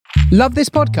Love this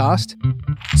podcast?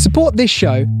 Support this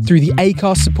show through the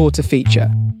Acast supporter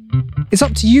feature. It's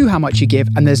up to you how much you give,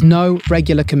 and there's no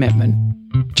regular commitment.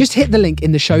 Just hit the link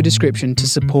in the show description to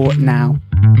support now.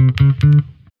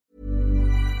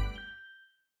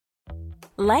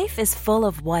 Life is full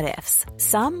of what-ifs.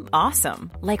 Some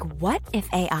awesome, like what if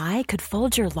AI could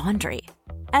fold your laundry?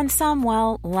 And some,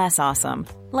 well, less awesome,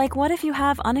 like what if you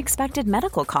have unexpected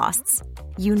medical costs?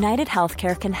 United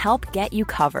Healthcare can help get you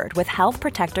covered with Health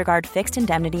Protector Guard fixed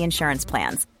indemnity insurance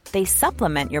plans. They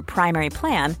supplement your primary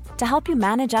plan to help you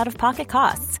manage out-of-pocket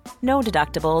costs. No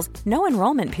deductibles, no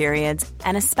enrollment periods,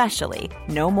 and especially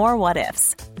no more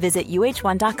what-ifs. Visit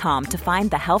uh1.com to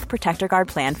find the Health Protector Guard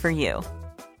plan for you.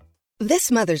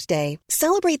 This Mother's Day,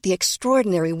 celebrate the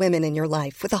extraordinary women in your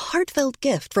life with a heartfelt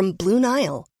gift from Blue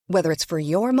Nile. Whether it's for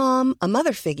your mom, a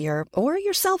mother figure, or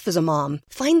yourself as a mom,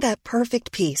 find that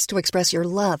perfect piece to express your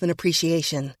love and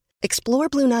appreciation. Explore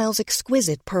Blue Nile's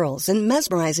exquisite pearls and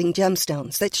mesmerizing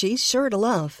gemstones that she's sure to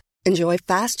love. Enjoy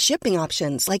fast shipping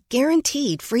options like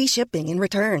guaranteed free shipping and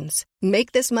returns.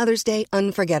 Make this Mother's Day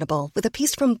unforgettable with a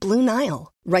piece from Blue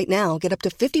Nile. Right now, get up to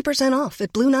 50% off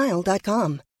at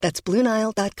BlueNile.com. That's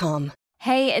BlueNile.com.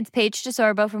 Hey, it's Paige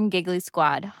DeSorbo from Giggly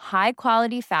Squad. High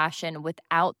quality fashion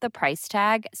without the price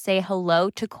tag. Say hello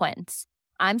to Quince.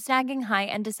 I'm snagging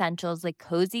high-end essentials like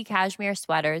cozy cashmere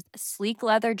sweaters, sleek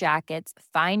leather jackets,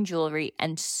 fine jewelry,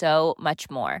 and so much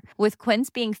more. With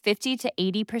Quince being 50 to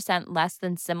 80% less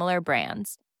than similar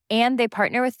brands. And they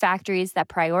partner with factories that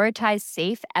prioritize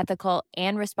safe, ethical,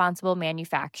 and responsible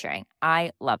manufacturing.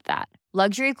 I love that.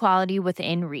 Luxury quality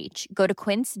within reach. Go to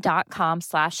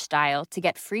quince.com/style to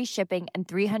get free shipping and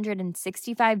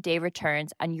 365-day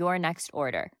returns on your next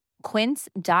order.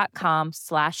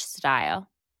 Quince.com/style.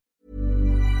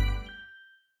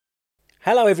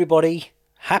 Hello, everybody.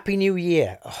 Happy New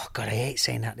Year. Oh, God, I hate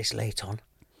saying that this late on.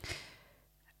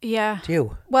 Yeah. Do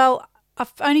you? Well,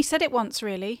 I've only said it once,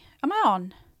 really. Am I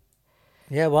on?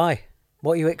 Yeah, why?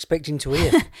 What are you expecting to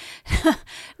hear?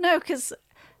 No, because...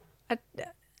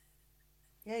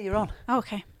 Yeah, you're on. Oh,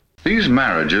 okay. These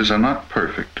marriages are not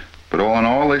perfect, but all in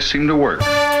all, they seem to work.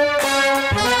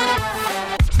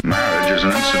 Marriage is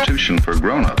an institution for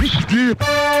grown-ups.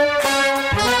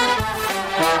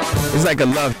 It's like a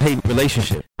love-hate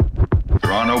relationship.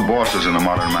 There are no bosses in a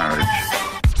modern marriage.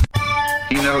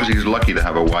 He knows he's lucky to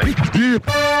have a wife.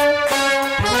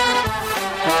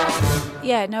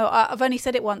 Yeah, no, I've only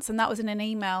said it once, and that was in an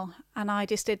email, and I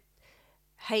just did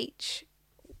H...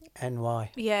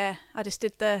 NY. Yeah, I just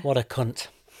did the... What a cunt.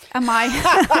 Am I?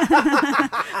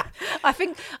 I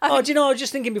think... Do you know, I was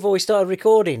just thinking before we started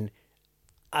recording,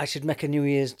 I should make a New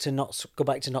Year's to not go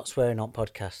back to not swearing on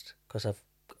podcast, because I've,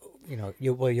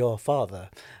 your father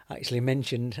actually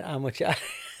mentioned how much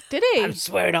Did he? I'm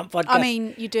swearing on podcast. I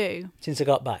mean, you do. Since I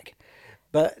got back.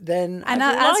 But then... And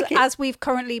as we've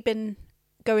currently been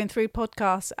going through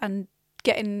podcasts and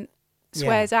getting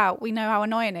swears out, we know how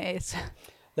annoying it is.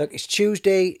 Look, it's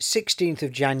Tuesday, 16th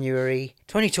of January,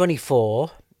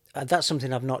 2024. That's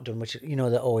something I've not done, which,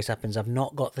 that always happens. I've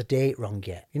not got the date wrong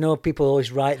yet. People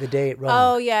always write the date wrong.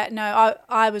 Oh, yeah. No,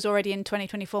 I was already in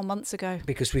 2024 months ago.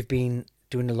 Because we've been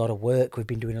doing a lot of work. We've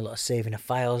been doing a lot of saving of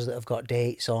files that have got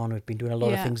dates on. We've been doing a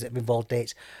lot of things that have involved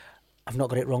dates. I've not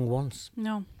got it wrong once.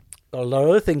 No. Got a lot of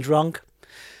other things wrong.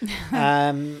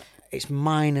 It's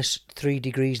 -3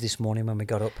 degrees this morning when we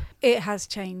got up. It has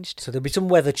changed. So there'll be some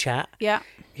weather chat. Yeah.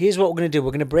 Here's what we're going to do.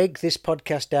 We're going to break this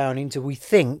podcast down into, we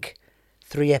think,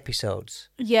 3 episodes.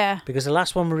 Yeah. Because the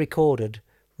last one we recorded,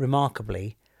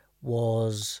 remarkably,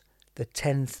 was the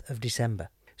 10th of December.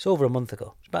 It's over a month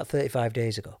ago. It's about 35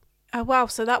 days ago. Oh, wow.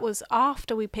 So that was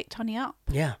after we picked Honey up.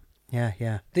 Yeah.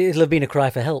 It'll have been a cry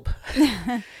for help.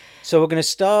 So we're going to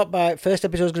start by... First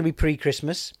episode is going to be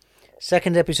pre-Christmas.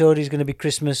 Second episode is going to be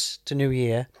Christmas to New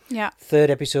Year. Yeah. Third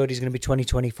episode is going to be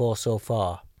 2024 so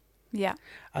far. Yeah.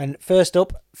 And first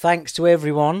up, thanks to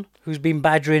everyone who's been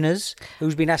badgering us,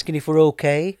 who's been asking if we're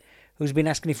okay, who's been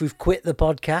asking if we've quit the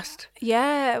podcast.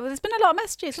 Yeah, well, there's been a lot of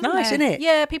messages. It's nice, isn't it?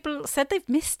 Yeah, people said they've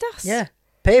missed us. Yeah.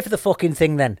 Pay for the fucking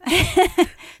thing then.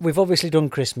 We've obviously done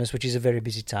Christmas, which is a very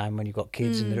busy time when you've got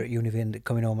kids and they're at uni and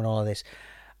coming home and all of this.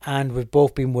 And we've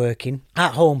both been working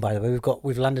at home, by the way.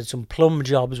 We've landed some plum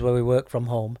jobs where we work from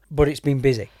home, but it's been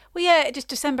busy. Well, yeah, just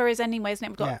December is anyway, isn't it?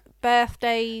 We've got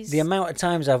birthdays. The amount of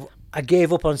times I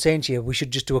gave up on saying to you, we should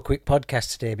just do a quick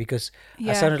podcast today, because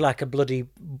I sounded like a bloody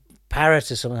parrot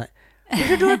or something. We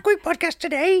should do a quick podcast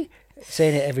today.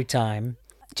 Saying it every time.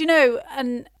 Do you know,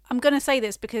 and I'm going to say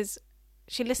this because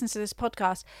she listens to this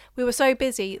podcast, we were so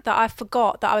busy that I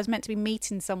forgot that I was meant to be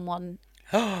meeting someone.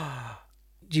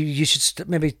 you should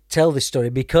maybe tell this story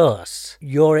because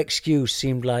your excuse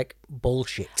seemed like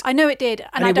bullshit. I know it did.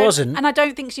 And it wasn't. And I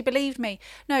don't think she believed me.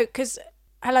 No, because,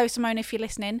 hello, Simone, if you're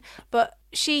listening, but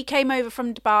she came over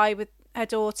from Dubai with her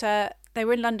daughter. They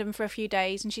were in London for a few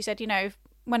days, and she said,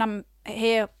 when I'm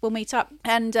here, we'll meet up.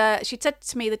 And she'd said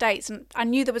to me the dates, and I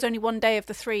knew there was only one day of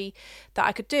the 3 that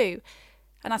I could do.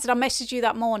 And I said, I'll message you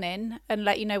that morning and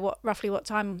let you know roughly what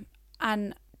time.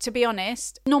 And to be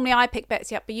honest, normally I pick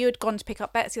Betsy up, but you had gone to pick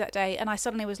up Betsy that day. And I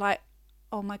suddenly was like,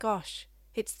 oh my gosh,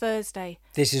 it's Thursday.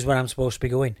 This is when I'm supposed to be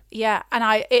going. Yeah.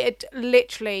 And it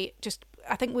literally just,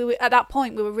 I think we were, at that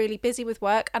point, we were really busy with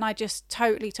work, and I just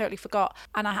totally forgot.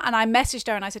 And I messaged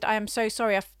her and I said, I am so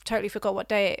sorry, I totally forgot what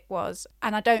day it was.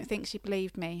 And I don't think she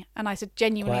believed me. And I said,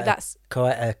 genuinely, that's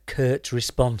quite a curt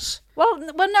response. Well,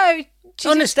 no.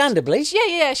 Understandably.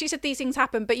 Yeah. She said these things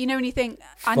happen, but when you think,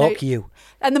 fuck you.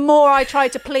 And the more I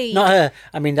tried to plead. Not her.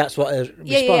 I mean, that's what her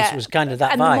response was, kind of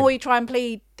that and vibe. And the more you try and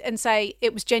plead and say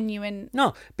it was genuine.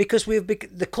 No, because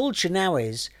the culture now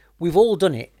is, we've all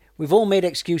done it. We've all made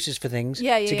excuses for things. To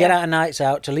get out of nights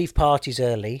out, to leave parties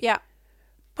early. Yeah.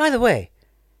 By the way,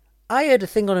 I heard a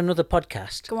thing on another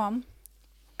podcast. Go on.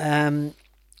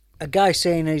 A guy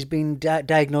saying he's been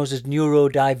diagnosed as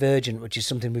neurodivergent, which is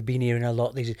something we've been hearing a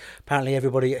lot. Apparently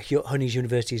everybody at Honey's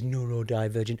University is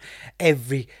neurodivergent.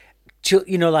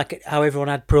 Like how everyone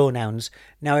had pronouns,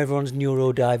 now everyone's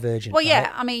neurodivergent. Well, yeah,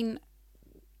 right? I mean,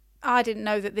 I didn't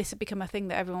know that this had become a thing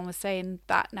that everyone was saying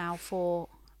that now for.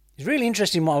 It's really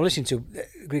interesting what I was listening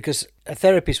to, because a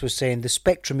therapist was saying the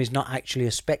spectrum is not actually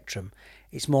a spectrum.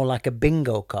 It's more like a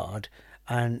bingo card.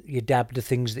 And you dab the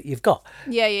things that you've got.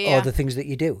 Yeah. Or the things that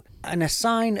you do. And a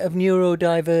sign of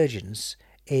neurodivergence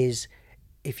is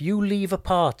if you leave a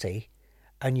party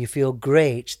and you feel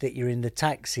great that you're in the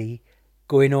taxi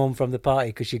going home from the party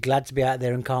because you're glad to be out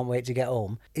there and can't wait to get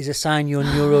home, is a sign you're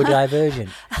neurodivergent.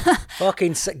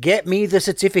 Fucking get me the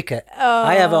certificate.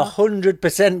 I have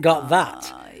 100% got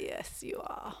that. Yes, you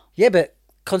are. Yeah, but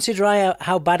consider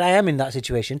how bad I am in that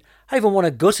situation. I even want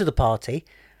to go to the party.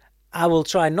 I will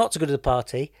try not to go to the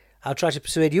party. I'll try to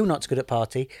persuade you not to go to the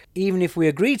party. Even if we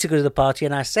agree to go to the party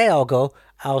and I say I'll go,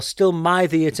 I'll still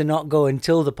mither you to not go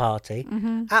until the party.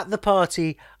 Mm-hmm. At the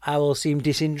party, I will seem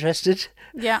disinterested.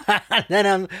 Yeah. And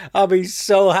then I'll be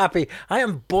so happy. I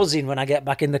am buzzing when I get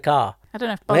back in the car. I don't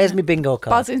know if where's my bingo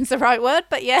card? Buzzing's the right word,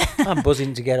 but yeah. I'm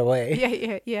buzzing to get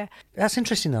away. Yeah. That's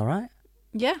interesting though, right?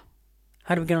 Yeah.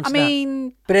 How do we get on to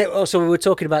that? But also we were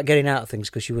talking about getting out of things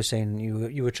because you were saying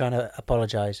you were trying to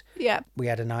apologise. Yeah. We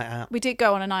had a night out. We did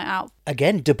go on a night out.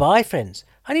 Again, Dubai friends.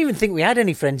 I didn't even think we had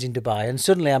any friends in Dubai, and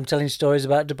suddenly I'm telling stories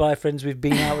about Dubai friends we've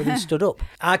been out with and stood up.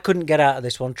 I couldn't get out of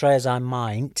this one, try as I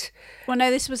might. Well,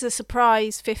 no, this was a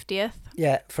surprise 50th.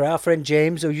 Yeah, for our friend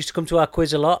James, who used to come to our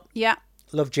quiz a lot. Yeah.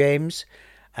 Love James.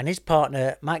 And his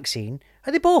partner, Maxine.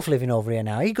 Are they both living over here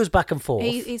now? He goes back and forth.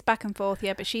 He's back and forth,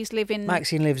 yeah, but she's living...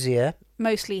 Maxine lives here.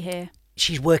 Mostly here.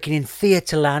 She's working in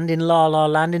Theatreland, in La La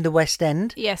Land, in the West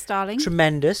End. Yes, darling.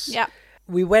 Tremendous. Yeah.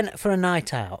 We went for a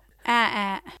night out.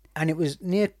 And it was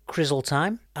near Crizzle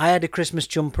time. I had a Christmas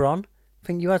jumper on. I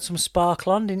think you had some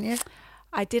sparkle on, didn't you?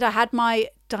 I did. I had my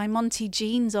Diamante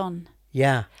jeans on.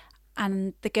 Yeah.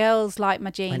 And the girls liked my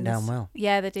jeans. Went down well.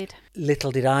 Yeah, they did.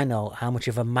 Little did I know how much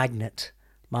of a magnet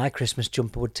my Christmas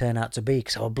jumper would turn out to be,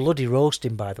 because I was bloody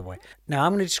roasting, by the way. Now,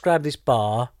 I'm going to describe this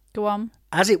bar. Go on.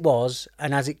 As it was,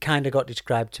 and as it kind of got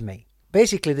described to me.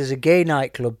 Basically, there's a gay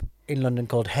nightclub in London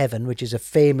called Heaven, which is a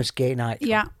famous gay nightclub.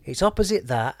 Yeah. It's opposite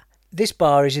that. This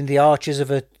bar is in the arches of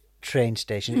a train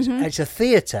station. It's a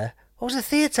theatre. What was a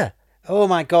theatre? Oh,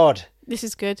 my God. This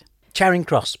is good. Charing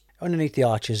Cross, underneath the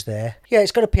arches there. Yeah,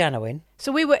 it's got a piano in.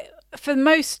 So we were, for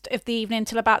most of the evening,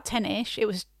 till about 10ish, it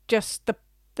was just the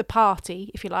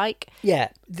party, if you like. Yeah,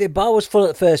 the bar was full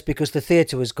at first because the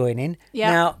theatre was going in.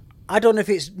 Yeah. Now, I don't know if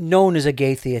it's known as a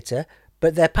gay theatre,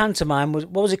 but their pantomime was,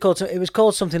 what was it called? It was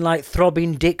called something like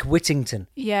Throbbing Dick Whittington.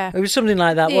 Yeah. It was something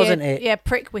like that, wasn't it? Yeah,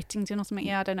 Prick Whittington or something.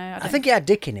 Yeah, I don't know. I think it had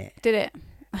Dick in it. Did it?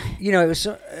 You know, it was...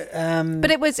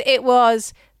 but it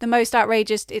was the most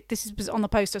outrageous... This was on the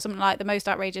poster, something like the most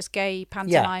outrageous gay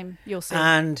pantomime you'll see.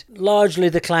 And largely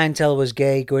the clientele was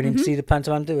gay going in to see the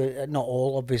pantomime. Not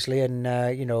all, obviously, and,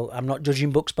 I'm not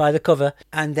judging books by the cover.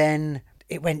 And then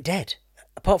it went dead,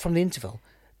 apart from the interval.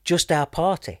 Just our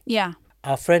party. Yeah.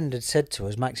 Our friend had said to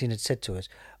us, Maxine had said to us,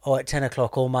 at 10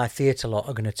 o'clock, all my theatre lot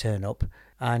are going to turn up.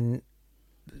 And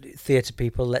theatre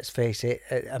people, let's face it,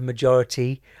 a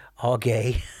majority are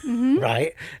gay,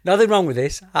 right? Nothing wrong with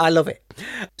this. I love it.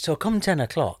 So come 10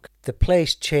 o'clock, the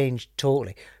place changed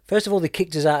totally. First of all, they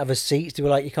kicked us out of our seats. They were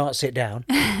like, you can't sit down.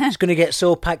 It's going to get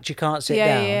so packed you can't sit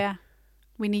down. Yeah.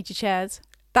 We need your chairs.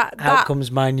 Out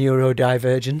comes my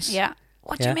neurodivergence. Yeah.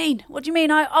 What do Yeah. you mean? What do you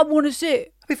mean? I want to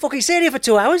sit. I've been fucking sitting here for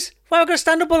 2 hours. Why am I going to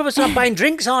stand up all of a sudden? I'm buying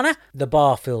drinks, aren't I? The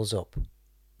bar fills up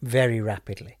very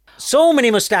rapidly. So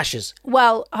many moustaches.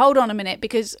 Well, hold on a minute,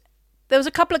 because there was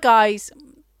a couple of guys,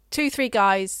 2-3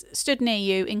 guys stood near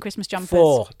you in Christmas jumpers.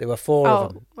 4. There were 4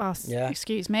 of them. Well, Yeah.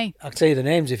 excuse me. I'll tell you the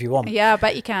names if you want. Yeah, I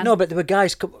bet you can. No, but there were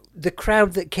guys. The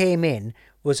crowd that came in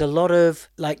was a lot of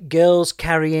like girls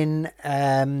carrying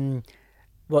them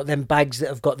bags that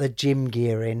have got the gym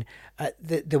gear in.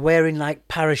 They're wearing like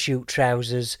parachute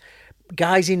trousers.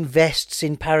 Guys in vests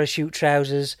in parachute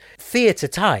trousers. Theatre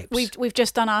types. We've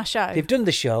just done our show. They've done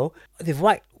the show. They've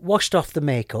washed off the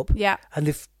makeup. Yeah. And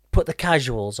they've put the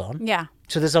casuals on. Yeah.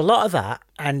 So there's a lot of that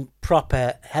and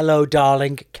proper hello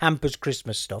darling campers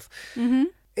Christmas stuff. Mm-hmm.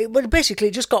 But basically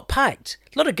it just got packed.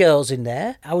 A lot of girls in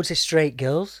there. I would say straight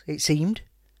girls, it seemed.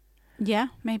 Yeah,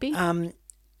 maybe. Well,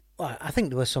 I think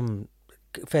there were some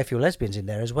fair few lesbians in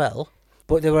there as well.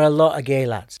 But there were a lot of gay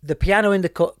lads. The piano in the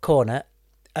corner,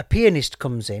 a pianist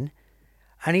comes in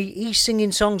and he's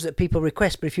singing songs that people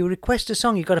request. But if you request a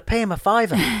song, you've got to pay him a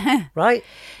 $5, right?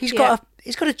 He's got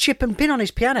a chip and pin on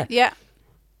his piano. Yeah.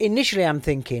 Initially, I'm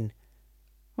thinking,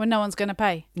 Well, no one's going to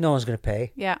pay. no one's going to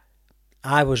pay. Yeah.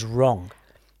 I was wrong.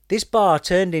 This bar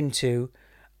turned into...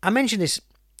 I mentioned this,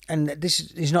 and this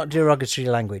is not derogatory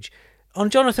language. On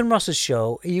Jonathan Ross's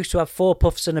show, he used to have 4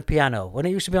 puffs and a piano. When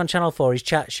it used to be on Channel 4, his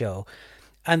chat show,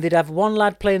 and they'd have one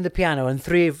lad playing the piano and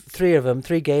three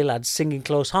gay lads singing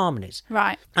close harmonies.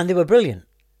 Right. And they were brilliant.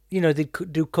 You know, they'd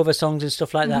do cover songs and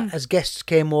stuff like that. As guests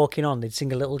came walking on, they'd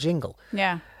sing a little jingle.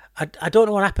 Yeah. I don't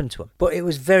know what happened to him, but it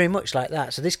was very much like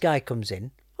that. So this guy comes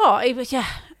in, Oh, he was, yeah.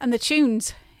 And the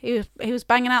tunes. He was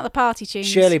banging out the party tunes.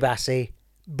 Shirley Bassey,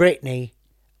 Britney,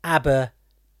 ABBA,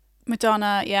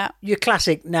 Madonna, yeah. your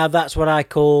classic, now that's what I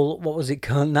call, what was it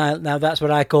called? Now that's what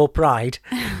I call Pride.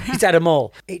 He's had them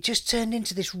all. It just turned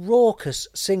into this raucous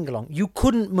sing-along. You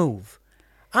couldn't move.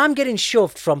 I'm getting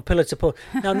shoved from pillar to post.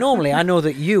 Now, normally I know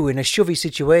that you, in a shovey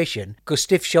situation, go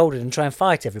stiff-shouldered and try and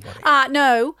fight everybody.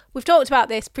 No, we've talked about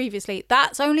this previously.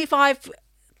 That's only if I've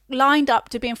lined up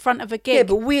to be in front of a gig. Yeah,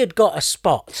 but we had got a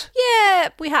spot. Yeah,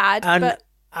 we had. And but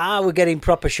I were getting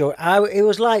proper short. It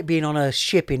was like being on a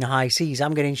ship in high seas.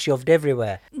 I'm getting shoved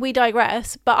everywhere. we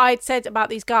digress. But I'd said about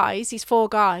these guys, these 4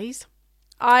 guys,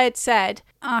 I had said,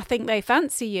 I think they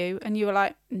fancy you. And you were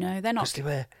like, no, they're not.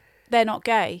 They're not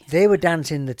gay. They were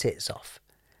dancing the tits off.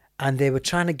 And they were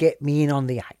trying to get me in on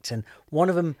the act. And one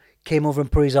of them came over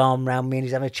and put his arm around me and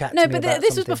he's having a chat No, to me but about this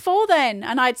was something. before then.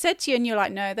 And I'd said to you, and you're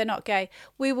like, no, they're not gay.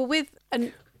 We were with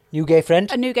a New gay friend.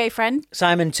 new gay friend.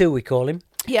 Simon too, we call him.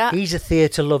 Yeah. He's a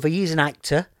theatre lover. He's an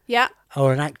actor. Yeah.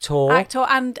 Or an actor. Actor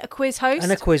and a quiz host.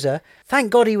 And a quizzer.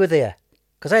 Thank God he were there.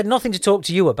 Because I had nothing to talk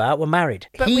to you about. We're married.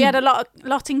 But we had a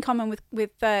lot in common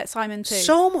with Simon too.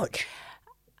 So much.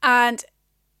 And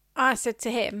I said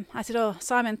to him, oh,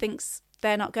 Simon thinks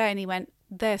they're not gay. And he went,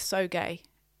 they're so gay.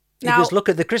 He goes, look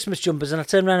at the Christmas jumpers. And I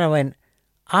turned around and I went,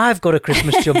 I've got a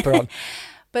Christmas jumper on.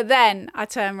 But then I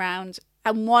turn round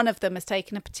and one of them has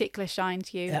taken a particular shine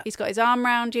to you. Yeah. He's got his arm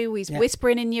round you. He's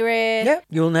whispering in your ear. Yeah.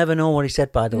 You'll never know what he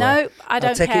said, by the way. No, I don't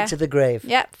I'll take care. it to the grave.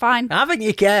 Yeah, fine. I think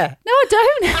you care. No, I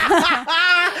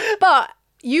don't. But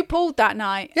you pulled that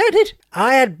night. Yeah, I did.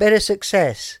 I had better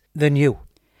success than you.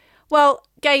 Well,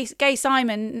 gay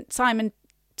Simon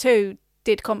too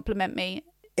did compliment me.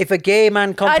 If a gay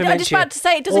man compliments I'm just about to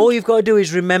say, it doesn't... all you've got to do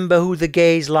is remember who the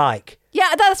gays like.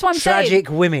 Yeah, that's what I'm saying. Tragic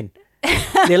women.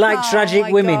 They like Oh, tragic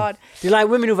my women. God. They like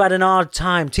women who've had an hard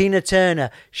time. Tina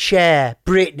Turner, Cher,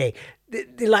 Britney.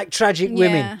 They like tragic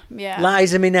women. Yeah.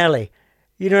 Liza Minnelli.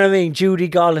 You know what I mean? Judy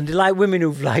Garland. They like women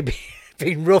who've like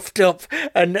been roughed up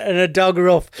and a dog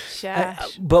rough.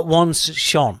 Shash. But once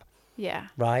shone, Yeah.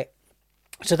 right?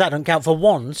 So that don't count. For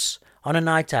once, on a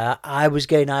night out, I was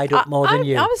getting eyed up more than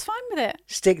you. I was fine with it.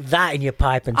 Stick that in your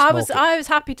pipe and smoke it. I was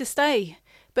happy to stay.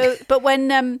 But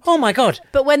when Oh my God.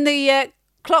 but when the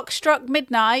clock struck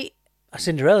midnight, I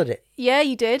Cinderellaed it. yeah,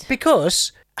 you did.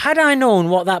 Because had I known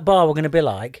what that bar were going to be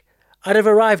like, I'd have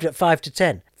arrived at 5 to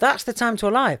 10. That's the time to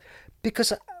arrive.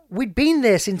 Because we'd been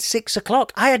there since 6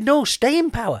 o'clock. I had no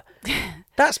staying power.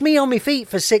 That's me on my feet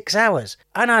for 6 hours.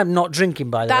 And I'm not drinking,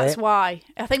 by the way. That's why.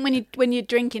 I think when you're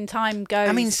drinking, time goes.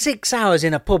 I mean, 6 hours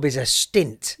in a pub is a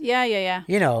stint. Yeah.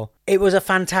 You know, it was a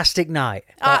fantastic night.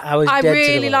 I was I dead to the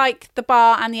really world. like the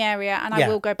bar and the area, and Yeah. I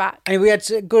will go back. And we had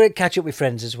a good catch up with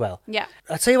friends as well. Yeah.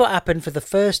 I'll tell you what happened for the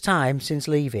first time since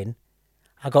leaving.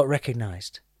 I got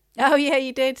recognised. Oh yeah,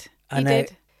 you did. You And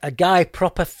did. A guy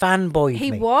proper fanboyed He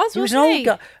me. was, He was an wasn't old he?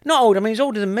 guy. Not old. I mean, he's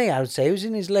older than me, I would say. He was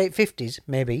in his late 50s,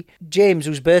 maybe. James,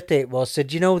 whose birthday it was, said,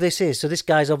 "Do you know who this is?" So this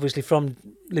guy's obviously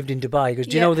lived in Dubai. He goes,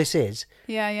 "Do you know who this is?"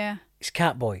 Yeah. It's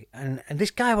Catboy. And this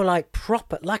guy were like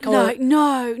proper, like No.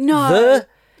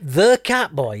 the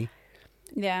Catboy.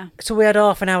 Yeah. So we had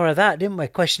half an hour of that, didn't we?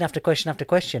 Question after question after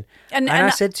question. And I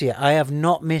said to you, I have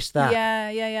not missed that.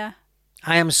 Yeah.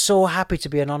 I am so happy to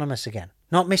be anonymous again.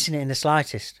 Not missing it in the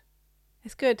slightest.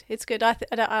 It's good.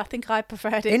 I think I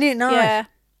preferred it. Isn't it nice? Yeah.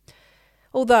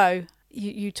 Although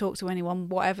you talk to anyone,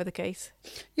 whatever the case.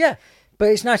 Yeah, but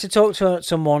it's nice to talk to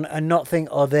someone and not think,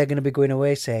 oh, they're going to be going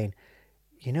away saying,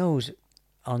 you know who's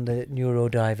on the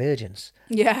neurodivergence?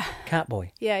 Yeah.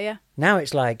 Catboy. Yeah. Now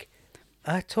it's like,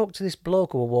 I talked to this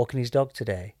bloke who was walking his dog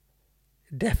today.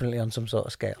 Definitely on some sort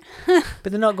of scale.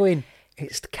 But they're not going,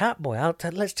 it's the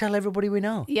Catboy. Let's tell everybody we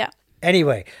know. Yeah.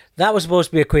 Anyway, that was supposed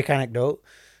to be a quick anecdote.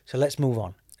 So let's move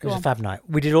on. It was Go a on. fab night.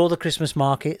 We did all the Christmas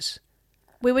markets.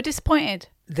 We were disappointed.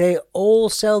 They all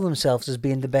sell themselves as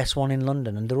being the best one in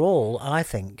London. And they're all, I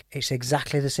think, it's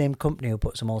exactly the same company who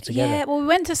puts them all together. Yeah, well, we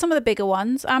went to some of the bigger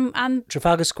ones. And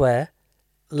Trafalgar Square,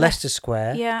 Leicester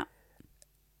Square, yeah.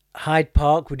 Hyde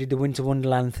Park. We did the Winter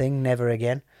Wonderland thing, never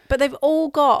again. But they've all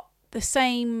got the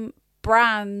same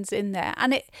brands in there.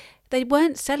 And they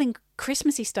weren't selling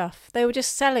Christmassy stuff. They were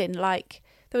just selling, like,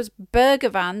 there was burger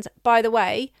vans, by the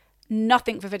way,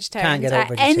 nothing for vegetarians Can't get at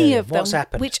out any vegetarian. of them. What's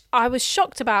happened? Which I was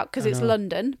shocked about because it's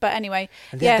London. But anyway,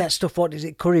 And they had that stuff, what is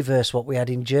it, Curryverse, what we had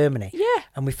in Germany. Yeah.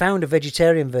 And we found a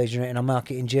vegetarian version of it in a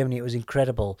market in Germany. It was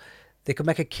incredible. They could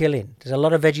make a killing. There's a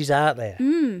lot of veggies out there.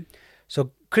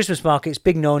 So Christmas markets,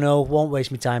 big no-no, won't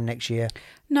waste my time next year.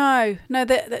 No,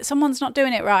 that someone's not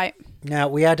doing it right. Now,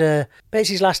 we had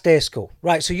Betsy's last day of school.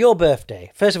 Right, so your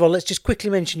birthday. First of all, let's just quickly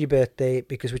mention your birthday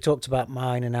because we talked about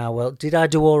mine and how well. Did I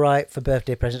do all right for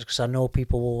birthday presents? Because I know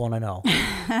people will want to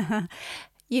know.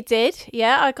 You did,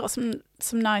 yeah. I got some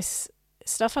nice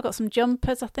stuff. I got some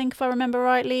jumpers, I think, if I remember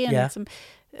rightly, and some.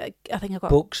 I think I got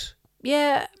Books.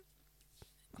 Yeah, I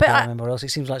but can't remember what else. It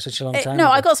seems like such a long time no,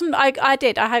 ago. I got some. I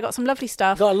did. I got some lovely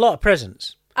stuff. Got a lot of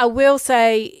presents. I will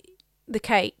say the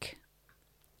cake.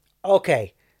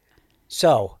 Okay,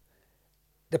 so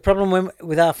the problem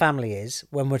with our family is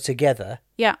when we're together,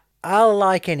 Yeah, I'll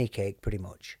like any cake pretty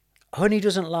much. Honey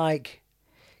doesn't like.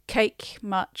 cake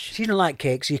much. She doesn't like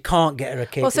cake, so you can't get her a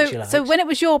cake Well, that she likes. so when it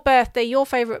was your birthday, your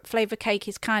favourite flavour cake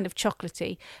is kind of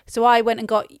chocolatey. So I went and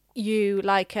got you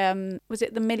like was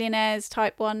it the Millionaires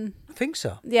type one? I think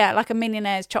so. Yeah, like a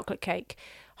Millionaire's chocolate cake.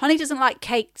 Honey doesn't like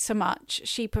cake so much.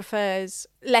 She prefers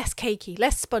less cakey,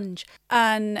 less sponge,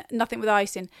 and nothing with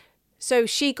icing. So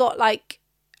she got like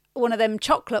one of them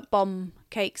chocolate bomb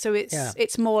cakes. So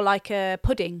it's more like a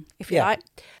pudding, if you Yeah. like.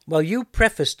 Well, you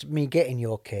prefaced me getting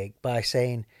your cake by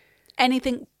saying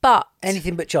Anything but.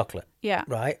 anything but chocolate. Yeah.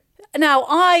 Right? Now,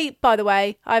 by the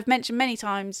way, I've mentioned many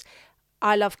times,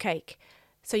 I love cake.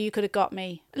 So you could have got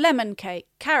me lemon cake,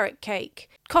 carrot cake,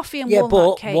 coffee and Yeah, walnut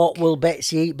but cake. what will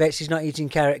Betsy eat? Betsy's not eating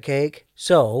carrot cake.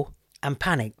 So I'm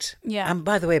panicked. Yeah. And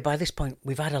by the way, by this point,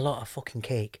 we've had a lot of fucking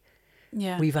cake.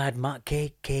 Yeah. We've had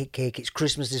cake. It's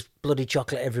Christmas, there's bloody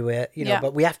chocolate everywhere, Yeah.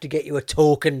 but we have to get you a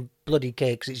token bloody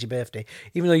cake because it's your birthday,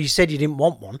 even though you said you didn't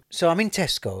want one. So I'm in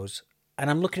Tesco's and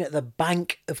I'm looking at the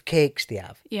bank of cakes they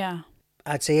have. Yeah.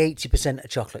 I'd say 80% are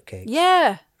chocolate cakes.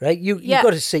 Yeah. Right? You've Yeah.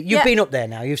 got to see. You've Yeah. been up there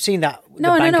now. You've seen that.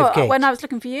 No. the bank of cakes. When I was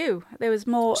looking for you, there was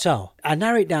more. So I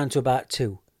narrow it down to about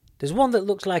two. There's one that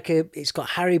looks like it's got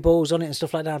Haribo's on it and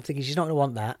stuff like that. I'm thinking she's not going to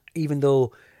want that, even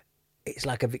though it's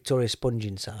like a Victoria sponge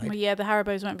inside. Well, yeah, the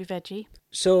Haribo's won't be veggie.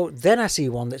 So then I see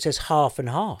one that says half and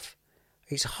half.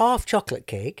 It's half chocolate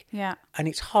cake Yeah. and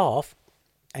it's half,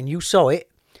 and you saw it,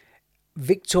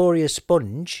 Victoria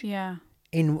sponge Yeah.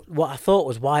 in what I thought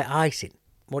was white icing.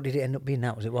 What did it end up being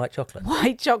now? Was it white chocolate?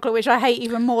 White chocolate, which I hate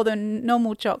even more than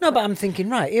normal chocolate. No, but I'm thinking,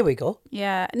 right, here we go.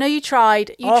 Yeah. No, you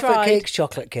tried. Half a cake's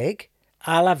chocolate cake.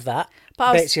 I'll have that. But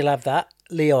I was- Betsy will have that.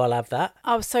 Leo will have that.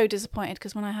 I was so disappointed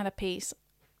because when I had a piece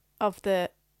of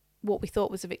what we thought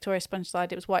was a Victoria sponge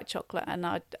side, it was white chocolate, and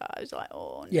I was like,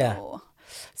 oh no. Yeah.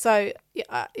 So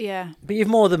yeah. But you've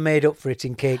more than made up for it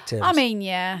in cake terms. I mean,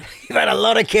 yeah. You've had a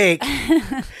lot of cake.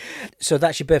 So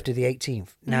that's your birthday, the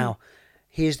 18th. Now,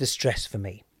 here's the stress for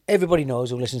me. Everybody knows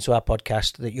who listens to our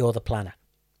podcast that you're the planner.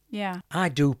 Yeah. I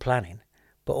do planning,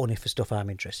 but only for stuff I'm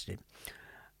interested in.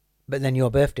 But then your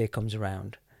birthday comes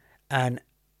around and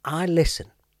I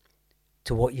listen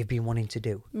to what you've been wanting to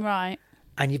do. Right.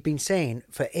 And you've been saying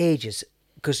for ages,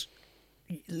 because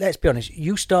let's be honest,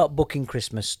 you start booking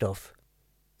Christmas stuff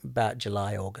about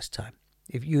July, August time.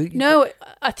 If you No,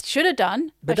 I should have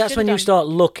done. But I that's should when have you done. start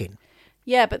looking.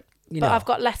 Yeah, but But I've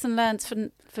got lesson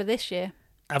learned for this year.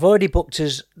 I've already booked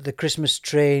us the Christmas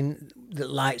train that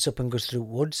lights up and goes through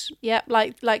woods. Yep,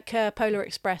 like Polar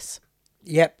Express.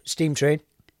 Yep, steam train.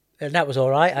 And that was all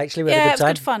right, actually. We had a good time. Yeah,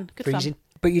 it was good fun.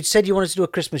 But you'd said you wanted to do a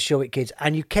Christmas show with kids,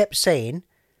 and you kept saying,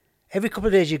 every couple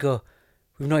of days you go,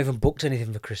 we've not even booked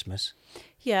anything for Christmas.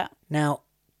 Yeah. Now,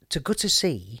 to go to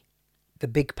see the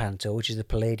big panto, which is the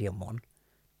Palladium one,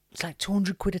 it's like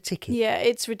 200 quid a ticket. Yeah,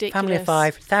 it's ridiculous. Family of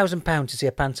five, £1,000 to see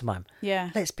a pantomime.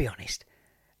 Yeah. Let's be honest.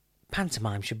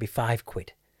 Pantomime should be £5.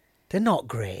 They're not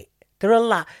great. They're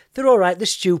all right. They're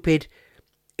stupid.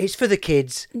 It's for the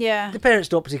kids. Yeah. The parents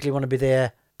don't particularly want to be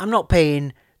there. I'm not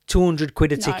paying 200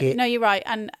 quid a ticket. No, you're right.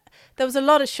 And there was a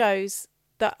lot of shows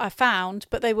that I found,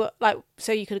 but they were like,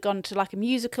 so you could have gone to like a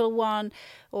musical one,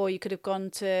 or you could have gone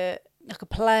to like a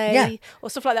play or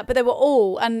stuff like that. But they were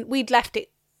all, and we'd left it,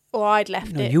 or I'd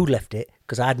left it. No, you left it,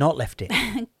 because I'd not left it.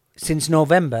 Since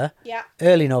November,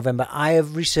 early November, I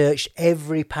have researched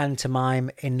every pantomime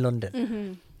in London.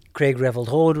 Mm-hmm. Craig Revel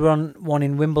Horde one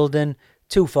in Wimbledon,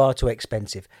 too far, too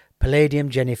expensive. Palladium,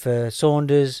 Jennifer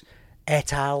Saunders,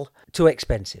 et al., too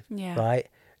expensive, right?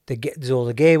 There's all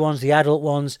the gay ones, the adult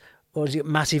ones, what was it,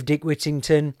 Massive Dick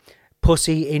Whittington,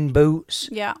 Pussy in Boots.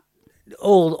 Yeah.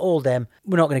 All them.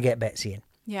 We're not going to get Betsy in.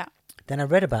 Yeah. Then I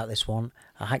read about this one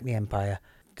at Hackney Empire.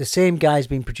 The same guy's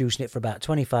been producing it for about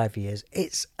 25 years.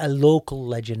 It's a local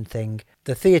legend thing.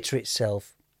 The theatre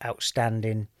itself,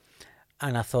 outstanding.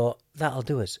 And I thought, that'll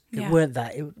do us. It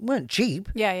weren't cheap.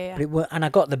 Yeah. But and I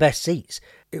got the best seats.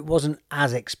 It wasn't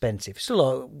as expensive.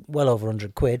 Still well over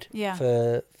 100 quid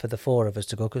for the four of us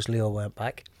to go, because Leo weren't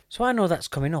back. So I know that's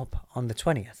coming up on the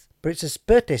 20th. But it's a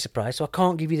birthday surprise, so I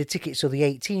can't give you the tickets till the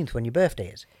 18th when your birthday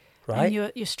is. Right?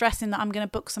 And you're stressing that I'm going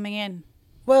to book something in.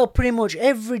 Well, pretty much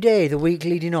every day the week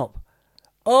leading up.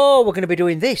 Oh, we're going to be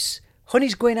doing this.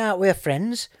 Honey's going out with her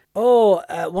friends. Oh,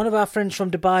 one of our friends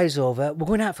from Dubai's over. We're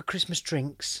going out for Christmas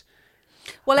drinks.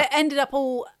 Well, it ended up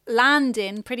all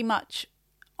landing pretty much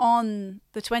on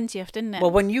the 20th, didn't it?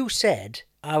 Well, when you said,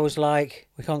 I was like,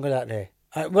 we can't go that day.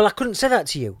 Well, I couldn't say that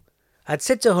to you. I'd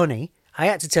said to Honey, I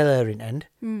had to tell her in end.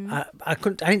 I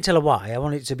didn't tell her why. I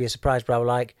wanted it to be a surprise, but I was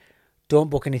like, don't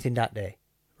book anything that day,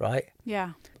 right?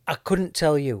 Yeah. I couldn't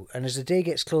tell you. And as the day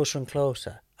gets closer and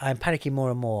closer, I'm panicking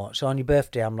more and more. So on your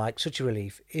birthday, I'm like, such a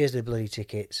relief. Here's the bloody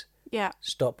tickets. Yeah.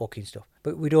 Stop booking stuff.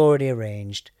 But we'd already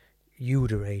arranged,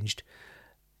 you'd arranged,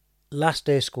 last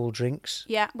day school drinks.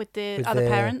 Yeah, with the other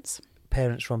parents.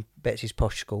 Parents from Betsy's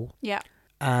posh school. Yeah.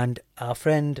 And our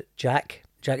friend Jack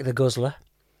the Guzzler,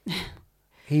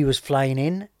 he was flying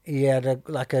in. He had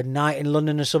a night in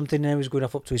London or something, and he was going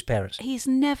off up to his parents. He's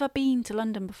never been to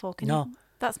London before, can you?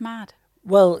 That's mad.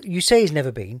 Well, you say he's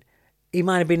never been. He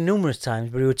might have been numerous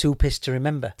times, but he was too pissed to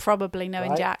remember. Probably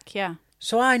knowing Jack, yeah.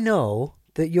 So I know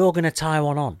that you're going to tie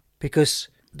one on, because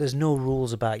there's no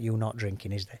rules about you not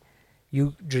drinking, is there?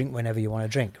 You drink whenever you want to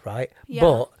drink, right? Yeah.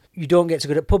 But you don't get to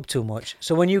go to the pub too much.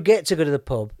 So when you get to go to the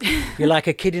pub, you're like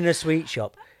a kid in a sweet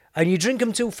shop, and you drink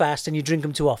them too fast and you drink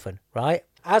them too often, right?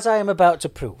 As I am about to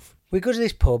prove, we go to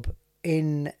this pub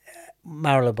in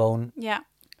Marylebone. Yeah.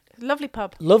 Lovely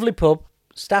pub. Lovely pub.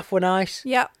 Staff were nice.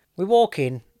 Yeah. We walk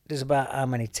in. There's about, how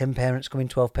many? 10 parents coming,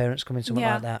 12 parents coming, something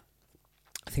like that.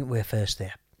 I think we're first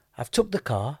there. I've took the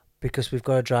car because we've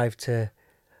got to drive to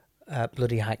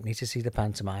bloody Hackney to see the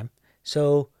pantomime.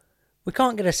 So we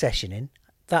can't get a session in.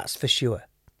 That's for sure.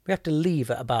 We have to leave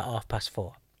at about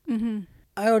 4:30. Mm-hmm.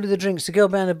 I order the drinks. The girl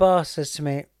behind the bar says to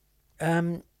me,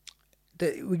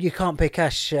 you can't pay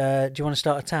cash. Do you want to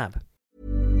start a tab?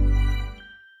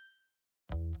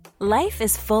 Life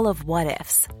is full of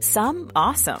what-ifs. Some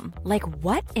awesome, like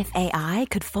what if AI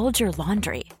could fold your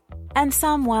laundry? And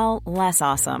some, well, less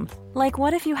awesome, like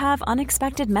what if you have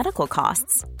unexpected medical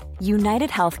costs?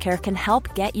 United Healthcare can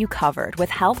help get you covered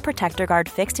with Health Protector Guard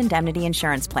fixed indemnity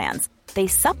insurance plans. They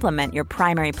supplement your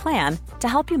primary plan to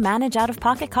help you manage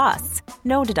out-of-pocket costs.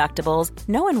 No deductibles,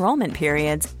 no enrollment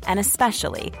periods, and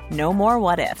especially no more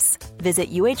what-ifs.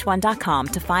 Visit uh1.com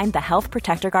to find the Health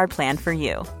Protector Guard plan for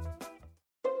you.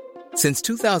 Since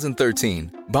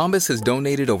 2013, Bombas has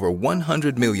donated over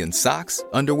 100 million socks,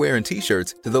 underwear, and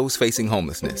T-shirts to those facing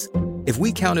homelessness. If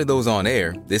we counted those on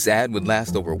air, this ad would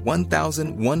last over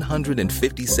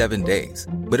 1,157 days.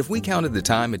 But if we counted the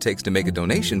time it takes to make a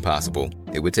donation possible,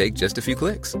 it would take just a few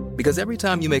clicks. Because every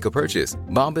time you make a purchase,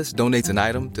 Bombas donates an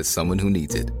item to someone who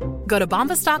needs it. Go to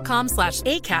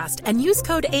bombas.com/ACAST and use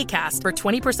code ACAST for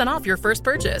 20% off your first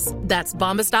purchase. That's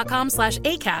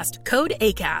bombas.com/ACAST, code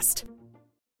ACAST.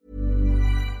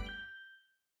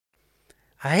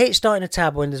 I hate starting a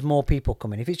tab when there's more people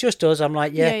coming. If it's just us, I'm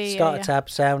like, start a tab,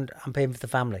 sound, I'm paying for the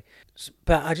family.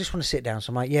 But I just want to sit down, so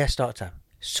I'm like, start a tab.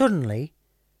 Suddenly,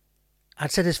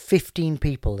 I'd say there's 15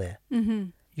 people there.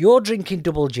 Mm-hmm. You're drinking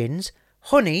double gins.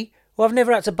 Honey, who I've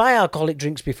never had to buy alcoholic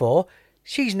drinks before,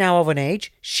 she's now of an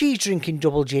age. She's drinking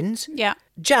double gins. Yeah.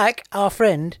 Jack, our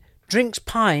friend, drinks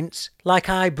pints like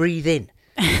I breathe in.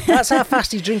 That's how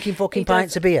fast he's drinking fucking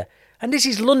pints of beer. And this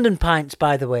is London pints,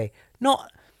 by the way.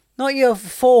 Not your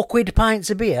 £4 pints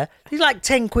of beer. He's like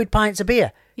 10 quid pints of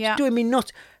beer. Yeah. He's doing me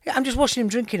nuts. I'm just watching him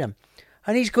drinking them.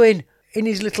 And he's going in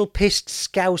his little pissed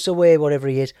scouse away, whatever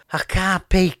he is. I can't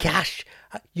pay cash.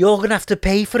 You're going to have to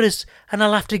pay for us and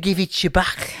I'll have to give it you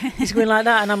back. He's going like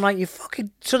that. And I'm like, you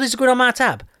fucking... So this is going on my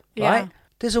tab, right?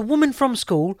 There's a woman from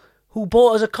school who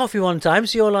bought us a coffee one time.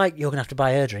 So you're like, you're going to have to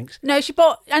buy her drinks. No, she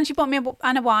bought me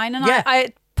a wine, and Yeah.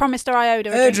 I promised her I owed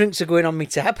her a Her drink. drinks are going on me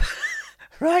tab.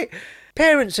 Right?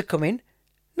 Parents are coming.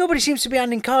 Nobody seems to be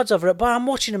handing cards over it, but I'm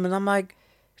watching them and I'm like,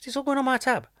 is this all going on my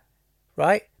tab?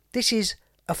 Right? This is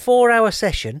a 4-hour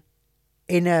session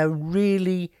in a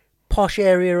really posh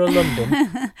area of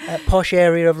London, a posh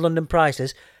area of London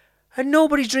prices, and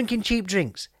nobody's drinking cheap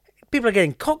drinks. People are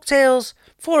getting cocktails.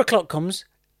 4 o'clock comes.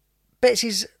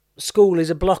 Betsy's school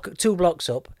is 2 blocks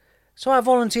up. So I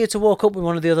volunteer to walk up with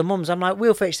one of the other mums. I'm like,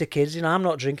 we'll fetch the kids. You know, I'm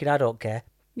not drinking. I don't care.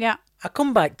 Yeah. I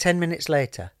come back 10 minutes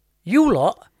later. You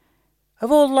lot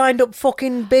have all lined up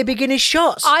fucking Baby Guinness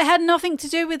shots. I had nothing to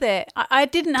do with it. I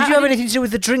didn't Did you have anything to do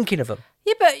with the drinking of them?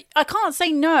 Yeah, but I can't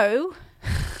say no.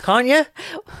 Can't you?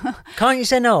 Can't you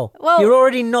say no? Well- You're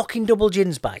already knocking double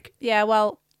gins back. Yeah,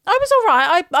 well, I was all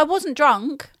right. I wasn't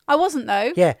drunk. I wasn't,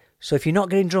 though. Yeah, so if you're not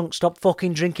getting drunk, stop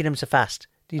fucking drinking them so fast.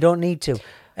 You don't need to.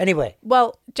 Anyway.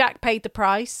 Well, Jack paid the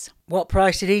price. What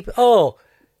price did he... Oh,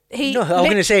 no, I was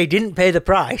going to say he didn't pay the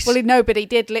price. Well, nobody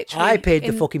did, literally. I paid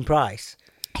the fucking price.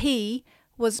 He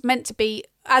was meant to be,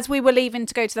 as we were leaving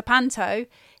to go to the Panto,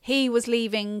 he was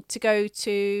leaving to go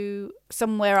to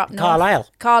somewhere up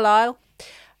north. Carlisle.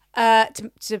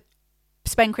 To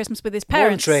spend Christmas with his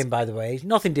parents. One train, by the way.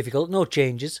 Nothing difficult, no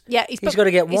changes. Yeah, he's got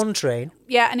to get one train.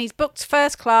 Yeah, and he's booked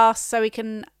first class so he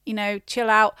can, chill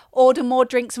out, order more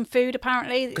drinks and food,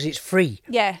 apparently. Because it's free.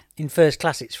 Yeah. In first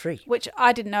class, it's free. Which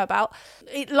I didn't know about.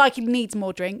 He needs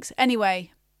more drinks.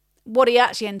 Anyway, what he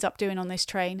actually ends up doing on this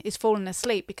train is falling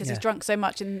asleep because he's drunk so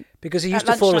much. Because he used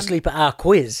to fall asleep at our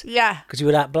quiz. Yeah. Because he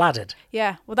was that bladdered.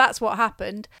 Yeah, well, that's what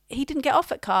happened. He didn't get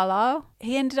off at Carlisle.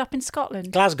 He ended up in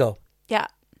Scotland. Glasgow. Yeah.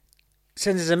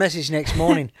 Sends us a message next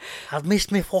morning. I've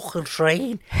missed my fucking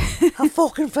train. I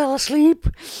fucking fell asleep.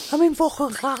 I'm in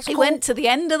fucking Glasgow. He went to the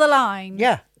end of the line.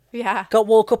 Yeah. Yeah. Got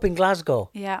woke up in Glasgow.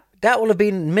 Yeah. That will have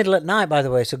been middle at night, by the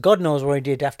way, so God knows what he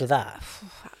did after that.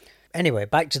 Anyway,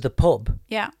 back to the pub.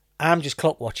 Yeah. I'm just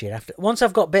clock watching. Once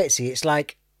I've got Betsy, it's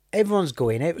like everyone's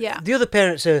going. Yeah. The other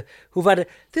parents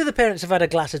have had a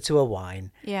glass or two of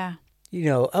wine. Yeah.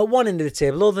 At one end of the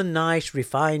table, all the nice,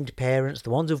 refined parents, the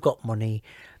ones who've got money,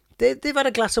 they've had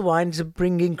a glass of wine to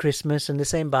bring in Christmas and they're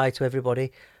saying bye to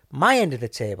everybody. My end of the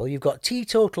table, you've got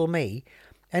teetotal me,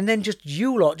 and then just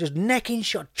you lot just necking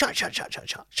shot.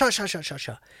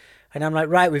 And I'm like,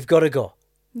 right, we've got to go.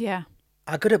 Yeah.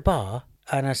 I got a bar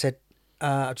and I said,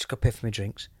 I've just got to pay for my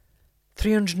drinks.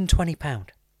 £320.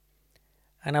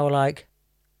 And I was like,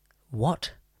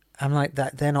 what? I'm like,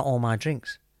 they're not all my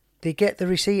drinks. They get the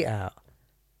receipt out.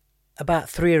 About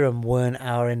 3 of them weren't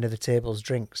our end of the table's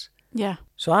drinks. Yeah.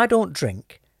 So I don't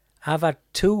drink. I've had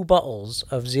 2 bottles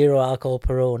of zero alcohol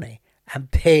Peroni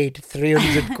and paid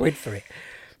 300 quid for it.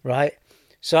 Right?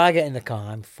 So I get in the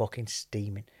car, I'm fucking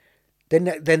steaming. Then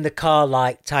the car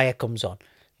light tyre comes on.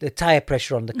 The tyre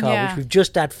pressure on the car, which we've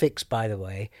just had fixed, by the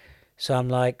way. So I'm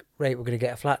like, right, we're going to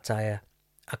get a flat tyre.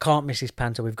 I can't miss this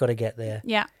Panto. We've got to get there.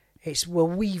 Yeah. We're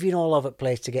weaving all over the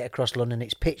place to get across London.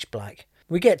 It's pitch black.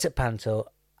 We get to Panto.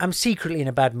 I'm secretly in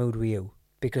a bad mood with you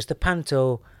because the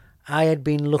Panto I had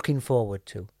been looking forward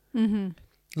to. Mm-hmm.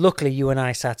 Luckily, you and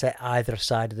I sat at either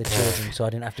side of the children, so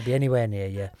I didn't have to be anywhere near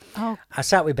you. Oh. I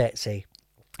sat with Betsy.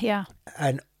 Yeah.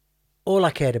 And all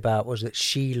I cared about was that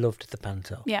she loved the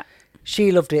Panto. Yeah.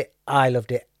 She loved it. I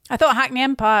loved it. I thought Hackney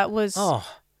Empire was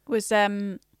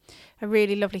a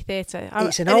really lovely theatre.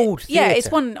 It's an old theatre. Yeah, it's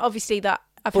one obviously that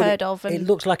I've heard of. And it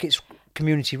looks like it's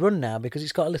community run now because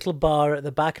it's got a little bar at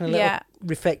the back and a little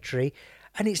refectory,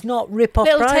 and it's not rip-off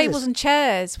little prices. tables and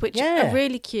chairs, which are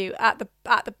really cute at the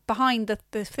behind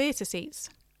the theatre seats.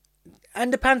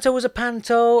 And the Panto was a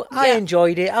Panto. I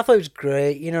enjoyed it. I thought it was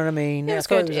great. You know what I mean? It was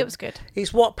good. It was good.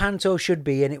 It's what Panto should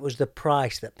be, and it was the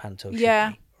price that Panto should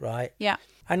be. Right? Yeah.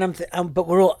 And but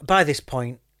we're all, by this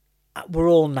point, we're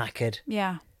all knackered.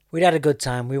 Yeah. We'd had a good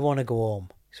time. We want to go home.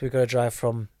 So we've got to drive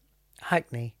from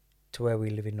Hackney to where we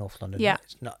live in North London. Yeah.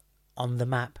 It's not on the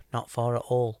map, not far at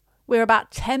all. We're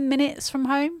about 10 minutes from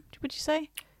home, would you say?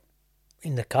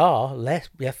 in the car,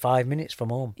 5 minutes from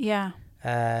home. Yeah.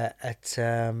 I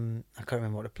can't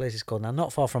remember what the place is called now.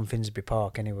 Not far from Finsbury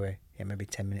Park, anyway. Yeah, maybe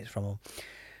 10 minutes from home.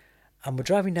 And we're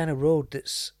driving down a road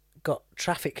that's got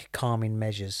traffic calming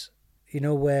measures. You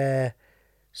know, where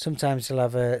sometimes they'll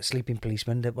have a sleeping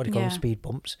policeman, what do you call them, speed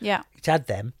bumps. Yeah. It had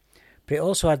them, but it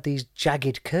also had these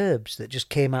jagged curbs that just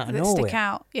came out of nowhere. Stick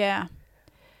out, yeah.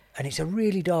 And it's a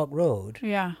really dark road.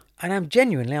 Yeah. And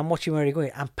I'm watching where you're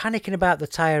going. I'm panicking about the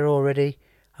tyre already.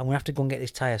 I'm going to have to go and get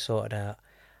this tyre sorted out.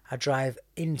 I drive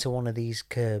into one of these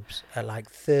curbs at like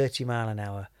 30 mile an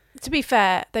hour. To be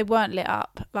fair, they weren't lit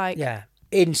up. Yeah.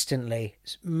 Instantly,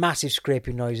 massive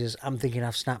scraping noises. I'm thinking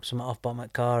I've snapped something off bottom of the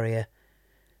car here.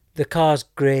 The car's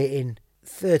grating.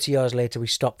 30 yards later, we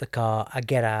stop the car. I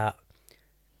get out.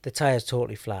 The tyre's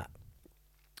totally flat.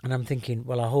 And I'm thinking,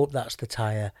 well, I hope that's the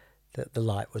tyre that the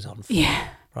light was on for. Yeah.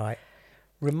 Right.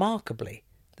 Remarkably,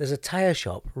 there's a tyre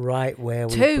shop right where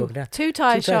we broke down. Two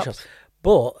tyre shops.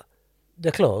 But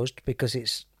they're closed because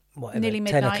it's whatever, nearly 10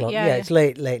 midnight. o'clock. Yeah, It's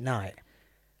late night.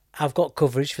 I've got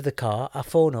coverage for the car. I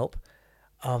phone up.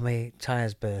 Oh, my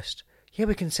tyre's burst. Yeah,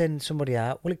 we can send somebody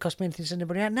out. Will it cost me anything to send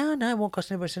anybody out? No, it won't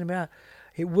cost anybody to send anybody out.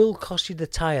 It will cost you the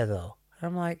tyre, though. And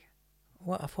I'm like,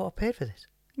 what? I thought I paid for this.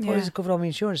 I thought this is covered on my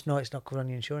insurance. No, it's not covered on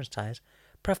your insurance tyres.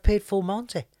 But I've paid full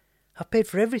Monty. I've paid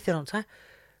for everything on tyre.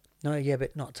 No, yeah,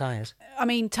 but not tyres. I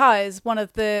mean, tyres, one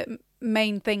of the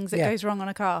main things that goes wrong on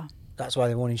a car. That's why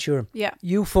they won't insure them. Yeah.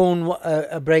 You phone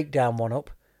a breakdown one up,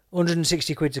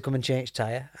 160 quid to come and change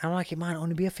tyre. I'm like, it might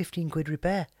only be a 15 quid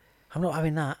repair. I'm not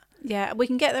having that. Yeah, we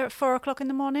can get there at 4 o'clock in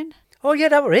the morning. Oh, yeah,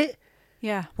 that were it.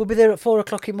 Yeah. We'll be there at 4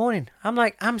 o'clock in the morning. I'm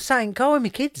like, I'm sat in car with my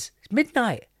kids. It's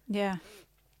midnight. Yeah.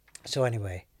 So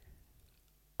anyway,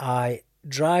 I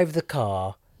drive the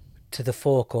car to the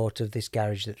forecourt of this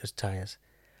garage that does tyres.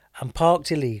 I'm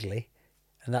parked illegally,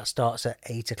 and that starts at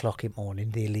 8 o'clock in the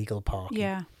morning, the illegal parking.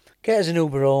 Yeah. Get us an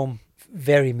Uber home,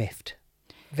 very miffed.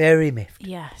 Very miffed.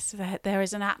 Yes, there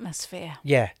is an atmosphere.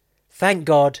 Yeah. Thank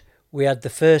God we had the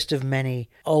first of many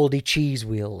Aldi cheese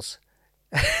wheels.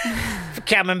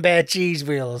 Camembert cheese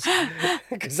wheels.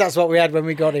 Because that's what we had when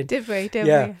we got in. Did we?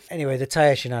 We? Anyway, the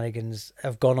tyre shenanigans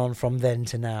have gone on from then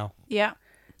to now. Yeah.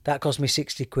 That cost me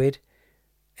 60 quid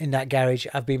in that garage.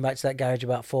 I've been back to that garage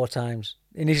about 4 times.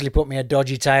 Initially put me a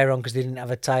dodgy tyre on because they didn't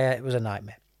have a tyre. It was a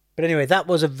nightmare. But anyway, that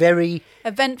was a very...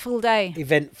 eventful day.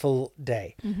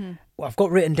 Mm-hmm. Well, I've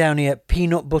got written down here,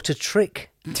 peanut butter trick.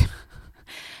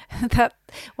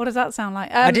 What does that sound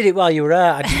like? I did it while you were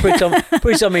out. I just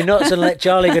put it on my nuts and let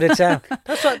Charlie go to town.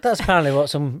 That's apparently what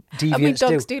some deviants do.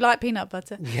 Dogs do like peanut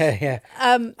butter. Yeah.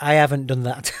 I haven't done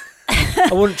that. I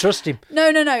wouldn't trust him.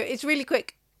 No. It's really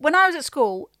quick. When I was at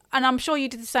school, and I'm sure you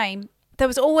did the same, there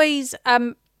was always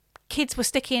kids were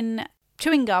sticking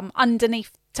chewing gum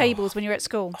underneath tables when you're at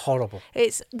school. Horrible.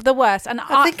 It's the worst. And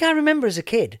I think I remember as a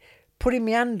kid putting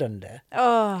my hand under.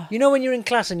 Oh. You know when you're in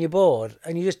class and you're bored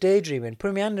and you're just daydreaming,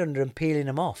 putting my hand under and peeling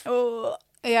them off. Oh,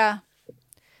 yeah.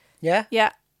 Yeah?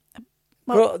 Yeah.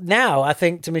 Well, now I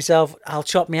think to myself, I'll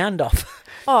chop my hand off.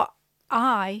 Oh,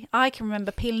 I can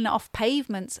remember peeling it off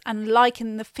pavements and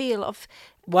liking the feel of...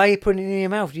 Why are you putting it in your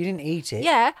mouth? You didn't eat it.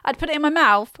 Yeah, I'd put it in my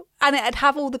mouth and it'd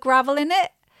have all the gravel in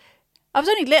it. I was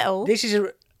only little.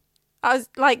 I was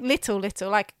like little,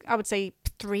 like I would say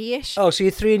 3-ish. Oh, so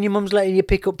you're 3 and your mum's letting you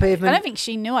pick up pavement? I don't think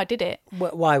she knew I did it.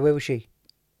 Why? Where was she?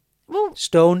 Well,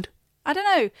 stoned? I don't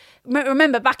know.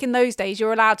 Remember, back in those days, you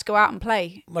were allowed to go out and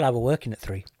play. Well, I was working at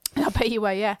 3. I bet you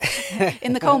were, yeah.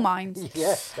 In the coal mines.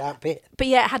 Yeah, that bit. But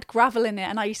yeah, it had gravel in it,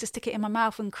 and I used to stick it in my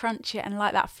mouth and crunch it and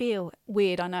like that feel.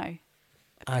 Weird, I know.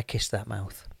 I kiss that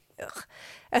mouth. Ugh.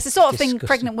 That's the sort of Disgusting. thing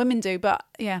pregnant women do, but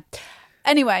yeah.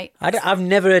 Anyway. I've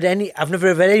never heard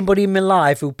anybody in my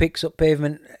life who picks up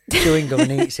pavement chewing gum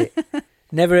and eats it.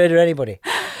 Never heard of anybody.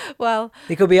 Well,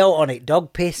 they could be out on it.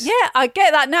 Dog piss. Yeah, I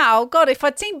get that now. God, if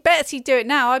I'd seen Betsy do it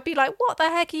now, I'd be like, what the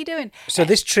heck are you doing? So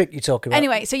this trick you're talking about.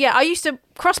 Anyway, so yeah, I used to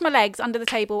cross my legs under the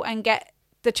table and get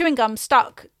the chewing gum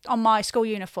stuck on my school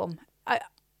uniform.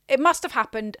 It must have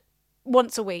happened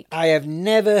once a week. I have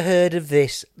never heard of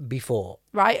this before.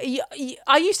 Right?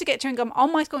 I used to get chewing gum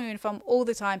on my school uniform all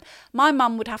the time. My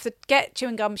mum would have to get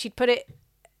chewing gum. She'd put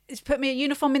me a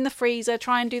uniform in the freezer,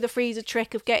 try and do the freezer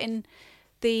trick of getting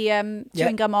the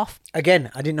chewing gum off.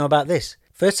 Again, I didn't know about this.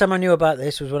 First time I knew about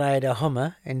this was when I had a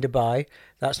Hummer in Dubai.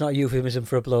 That's not a euphemism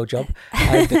for a blowjob. I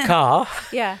had the car.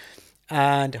 Yeah.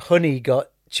 And Honey got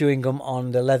chewing gum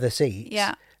on the leather seats.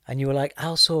 Yeah. And you were like,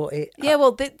 I'll sort it. Yeah,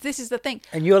 well, this is the thing.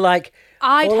 And you're like,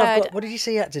 what did you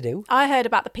say you had to do? I heard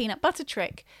about the peanut butter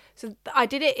trick. So I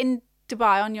did it in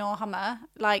Dubai on your Hummer.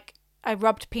 Like, I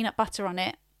rubbed peanut butter on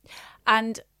it.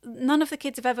 And none of the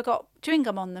kids have ever got chewing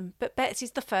gum on them, but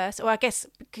Betsy's the first. Or I guess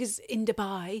because in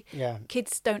Dubai,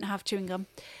 kids don't have chewing gum.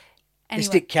 Anyway, they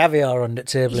stick caviar on the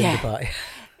table in Dubai.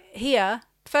 Here,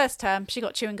 first term, she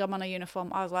got chewing gum on her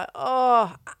uniform. I was like,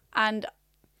 oh. And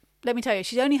let me tell you,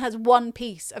 she only has one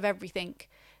piece of everything.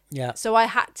 Yeah. So I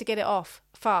had to get it off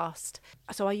fast.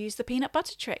 So I used the peanut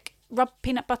butter trick. Rub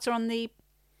peanut butter on the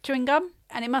chewing gum,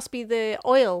 and it must be the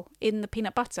oil in the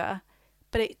peanut butter,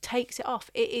 but it takes it off.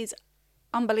 It is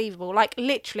unbelievable. Like,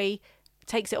 literally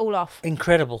takes it all off.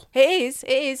 Incredible. It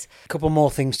is. A couple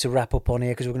more things to wrap up on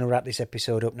here, because we're going to wrap this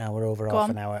episode up now. We're over half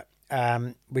an hour.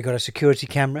 We got a security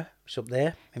camera. It's up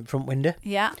there in front window.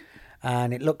 Yeah.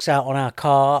 And it looks out on our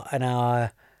car and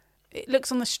our... It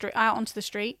looks on the street, out onto the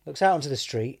street. Looks out onto the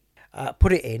street.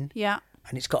 Put it in. Yeah.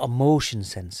 And it's got a motion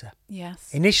sensor. Yes.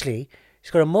 Initially,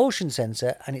 it's got a motion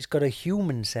sensor and it's got a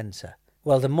human sensor.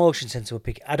 Well, the motion sensor will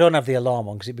pick... I don't have the alarm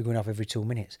on because it'd be going off every 2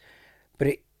 minutes.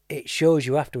 But it shows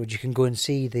you afterwards. You can go and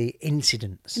see the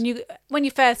incidents. And when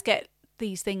you first get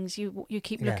these things, you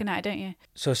keep looking at it, don't you?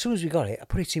 So as soon as we got it, I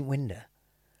put it in window.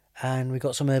 And we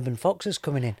got some urban foxes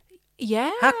coming in.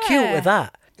 Yeah. How cute are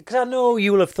that? Because I know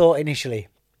you will have thought initially,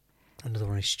 another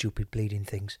one of these stupid bleeding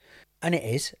things. And it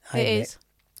is. I admit.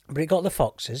 But it got the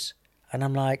foxes. And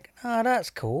I'm like, oh, that's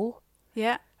cool.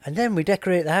 Yeah. And then we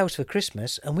decorate the house for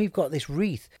Christmas. And we've got this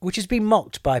wreath, which has been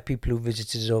mocked by people who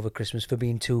visited us over Christmas for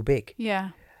being too big.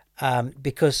 Yeah.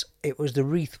 Because it was the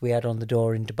wreath we had on the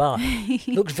door in Dubai.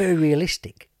 Looks very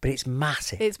realistic, but it's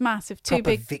massive. It's massive. Too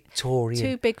big. Victorian.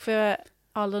 Too big for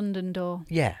our London door.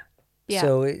 Yeah.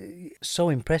 So so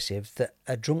impressive that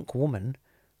a drunk woman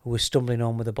who was stumbling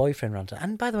home with a boyfriend around her,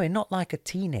 and by the way, not like a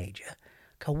teenager,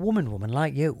 like a woman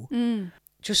like you,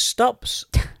 just stops.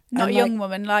 Not a young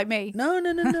woman like me. No.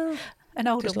 An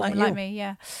older Just woman like me,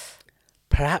 yeah.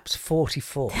 Perhaps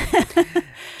 44.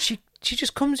 She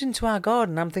just comes into our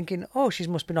garden. I'm thinking, oh, she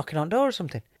must be knocking on the door or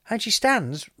something. And she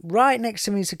stands right next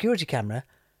to me in security camera,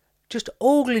 just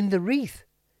ogling the wreath.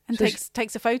 And so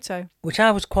takes a photo. Which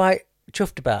I was quite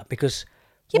chuffed about, because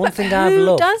yeah, one but thing I've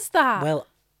loved... Who does that? Well,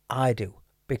 I do.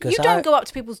 Because you don't go up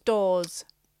to people's doors.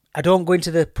 I don't go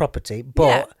into the property,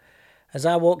 but as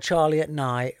I walk Charlie at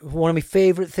night, one of my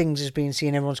favourite things has been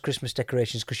seeing everyone's Christmas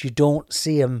decorations, because you don't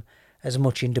see them as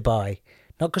much in Dubai.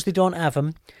 Not because they don't have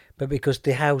them, but because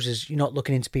the houses, you're not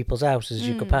looking into people's houses as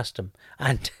you go past them.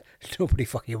 And nobody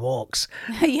fucking walks.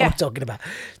 Yeah. What I'm talking about.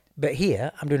 But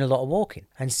here, I'm doing a lot of walking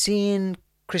and seeing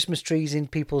Christmas trees in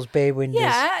people's bay windows.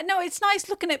 Yeah, no, it's nice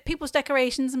looking at people's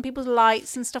decorations and people's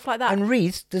lights and stuff like that. And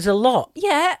wreaths, there's a lot.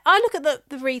 Yeah, I look at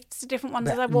the wreaths, the different ones,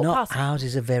 But as I walk past. Ours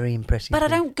is a very impressive But I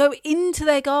wreath. don't go into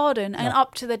their garden and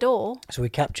up to their door. So we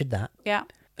captured that. Yeah.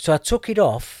 So I took it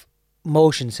off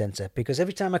motion sensor, because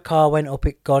every time a car went up,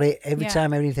 it got it. Every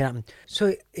time anything happened.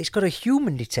 So it's got a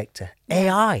human detector,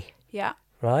 AI. Yeah.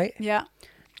 Right? Yeah.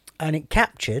 And it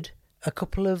captured a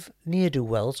couple of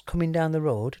ne'er-do-wells coming down the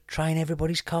road trying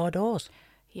everybody's car doors.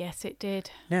 Yes, it did.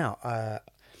 Now,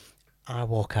 I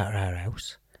walk out of our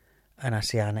house and I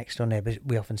see our next door neighbour.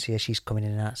 We often see her. She's coming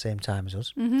in and out at the same time as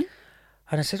us. Mm-hmm.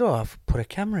 And I said, oh, I've put a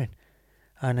camera in.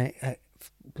 And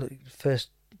first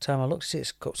time I looked,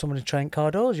 it's got someone trying car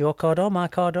doors. Your car door, my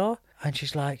car door. And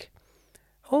she's like,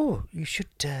 oh, you should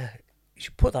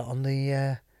put that on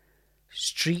the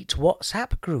street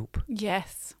WhatsApp group.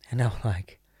 Yes. And I'm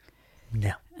like,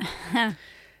 no.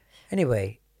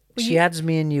 Anyway, she adds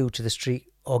me and you to the street,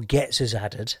 or gets us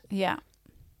added. Yeah.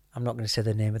 I'm not going to say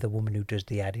the name of the woman who does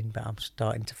the adding, but I'm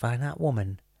starting to find that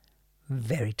woman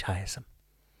very tiresome.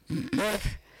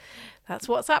 That's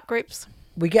WhatsApp groups.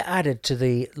 We get added to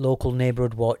the local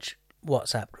neighbourhood watch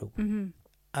WhatsApp group. Mm-hmm.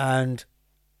 And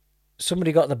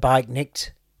somebody got the bike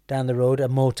nicked down the road, a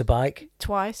motorbike.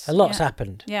 Twice. A lot's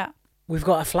happened. Yeah. We've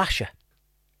got a flasher.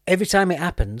 Every time it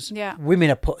happens, women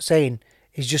are saying,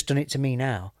 he's just done it to me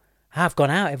now. I've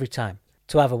gone out every time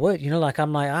to have a word. You know, like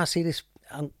I'm like, I see this,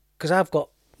 because I've got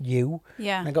you.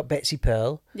 Yeah. And I got Betsy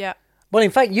Pearl. Yeah. Well,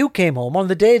 in fact, you came home on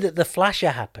the day that the flasher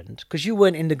happened, because you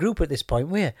weren't in the group at this point,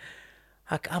 were you?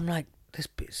 I'm like,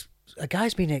 a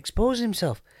guy's been exposing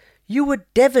himself. You were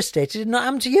devastated. It did not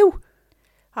happen to you.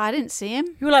 I didn't see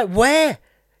him. You were like, where?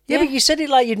 Yeah, but you said it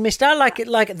like you'd missed out,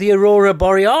 like the Aurora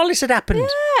Borealis had happened.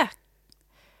 Yeah.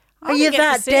 Are you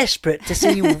that desperate to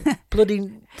see you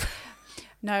bloody...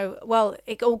 No, well,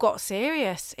 it all got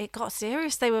serious. It got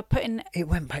serious. They were putting... It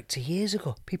went back to years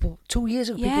ago. 2 years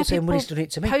ago, people saying, well, he's done it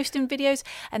to me. Posting videos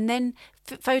and then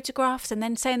photographs and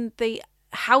then saying the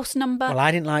house number. Well,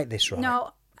 I didn't like this, right?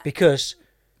 No. Because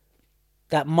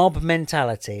that mob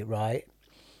mentality, right?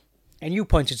 And you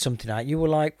pointed something out. You were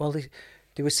like, well,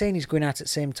 they were saying he's going out at the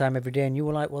same time every day. And you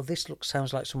were like, well, this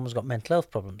sounds like someone's got mental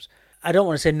health problems. I don't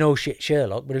want to say no shit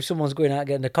Sherlock, but if someone's going out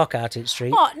getting a cock out in the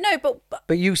street... Oh, no, but...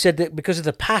 But you said that because of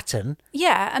the pattern...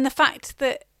 Yeah, and the fact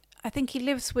that I think he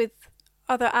lives with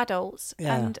other adults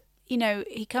and...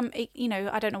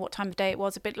 I don't know what time of day it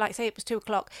was, a bit like, say it was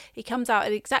 2:00. He comes out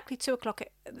at exactly 2:00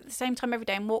 at the same time every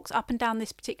day and walks up and down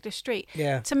this particular street.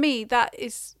 Yeah. To me, that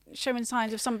is showing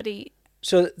signs of somebody.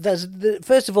 So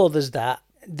first of all, there's that.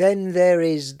 Then there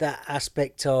is that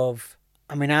aspect of,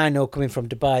 I mean, I know coming from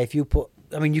Dubai,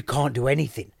 you can't do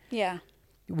anything. Yeah.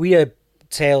 We heard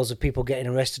tales of people getting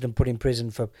arrested and put in prison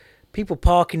for people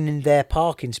parking in their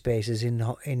parking spaces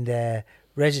in their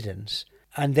residence.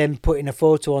 And then putting a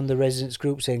photo on the residents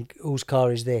group saying, whose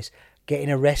car is this?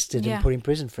 Getting arrested and put in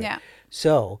prison for it.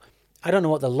 So, I don't know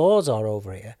what the laws are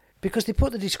over here. Because they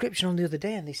put the description on the other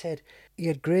day and they said he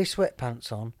had grey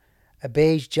sweatpants on, a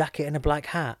beige jacket and a black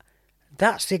hat.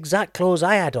 That's the exact clothes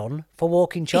I had on for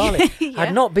walking Charlie.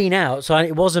 I'd not been out, so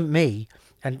it wasn't me.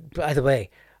 And by the way,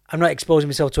 I'm not exposing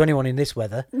myself to anyone in this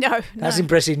weather. No. That's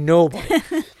impressing nobody.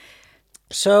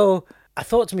 So, I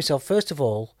thought to myself, first of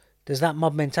all, there's that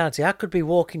mob mentality. I could be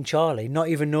walking Charlie, not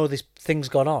even know this thing's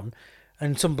gone on,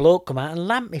 and some bloke come out and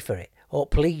lamp me for it, or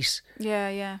police. Yeah,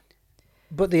 yeah.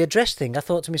 But the address thing, I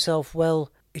thought to myself,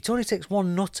 well, it only takes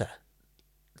one nutter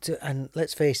and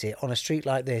let's face it, on a street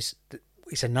like this,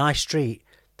 it's a nice street,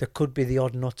 there could be the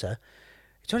odd nutter.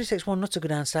 It only takes one nutter to go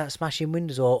down and start smashing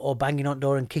windows or banging on the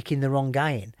door and kicking the wrong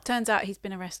guy in. Turns out he's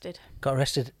been arrested. Got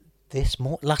arrested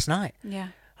last night. Yeah.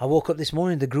 I woke up this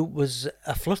morning, the group was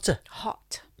a flutter.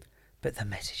 Hot. But the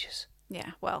messages.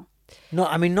 Yeah, well.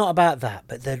 Not about that,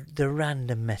 but the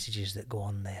random messages that go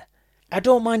on there. I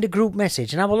don't mind a group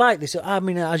message, and I will like this. I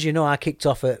mean, as you know, I kicked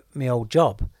off at my old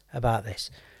job about this.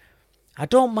 I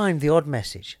don't mind the odd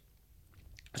message.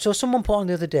 So someone put on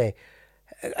the other day,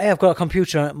 hey, I've got a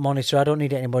computer monitor, I don't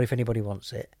need it anymore if anybody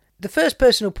wants it. The first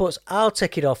person who puts, I'll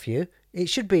take it off you, it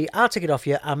should be, I'll take it off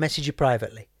you, I'll message you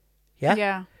privately. Yeah?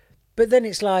 Yeah. But then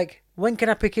it's like, when can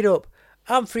I pick it up?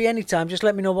 I'm free anytime, just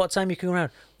let me know what time you can come around.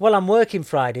 Well, I'm working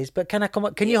Fridays, but can I come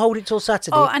up? Can you hold it till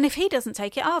Saturday? Oh, and if he doesn't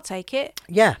take it, I'll take it.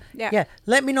 Yeah.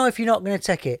 Let me know if you're not going to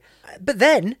take it. But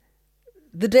then,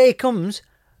 the day comes,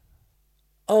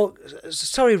 oh,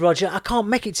 sorry, Roger, I can't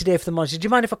make it today for the monitor. Do you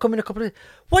mind if I come in a couple of...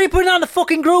 What are you putting on the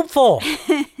fucking group for?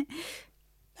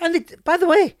 And by the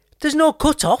way, there's no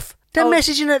cut-off. They're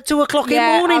messaging at 2 o'clock in the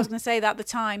morning. I was going to say that, the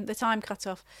time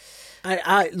cut-off.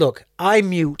 Look, I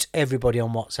mute everybody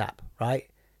on WhatsApp, right?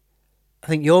 I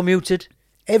think you're muted.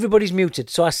 Everybody's muted.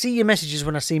 So I see your messages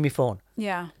when I see my phone.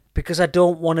 Yeah. Because I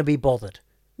don't want to be bothered.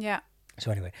 Yeah. So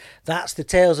anyway, that's the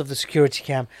tales of the security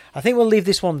cam. I think we'll leave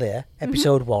this one there,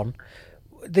 episode 1.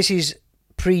 This is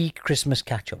pre-Christmas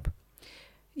catch-up.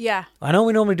 Yeah. I know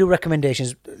we normally do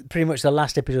recommendations. Pretty much the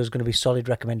last episode is going to be solid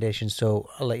recommendations, so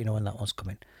I'll let you know when that one's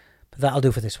coming. But that'll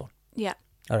do for this one. Yeah.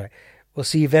 All right. We'll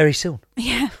see you very soon.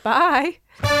 Yeah. Bye.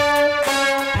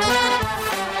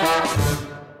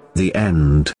 The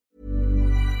end.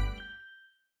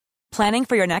 Planning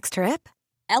for your next trip?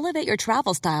 Elevate your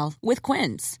travel style with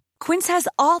Quince. Quince has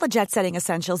all the jet-setting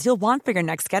essentials you'll want for your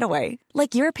next getaway,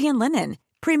 like European linen,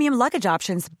 premium luggage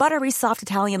options, buttery soft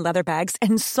Italian leather bags,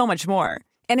 and so much more.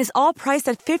 And is all priced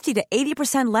at 50 to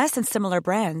 80% less than similar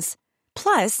brands.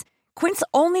 Plus, Quince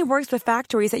only works with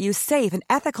factories that use safe and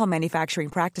ethical manufacturing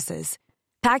practices.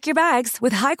 Pack your bags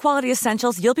with high-quality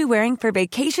essentials you'll be wearing for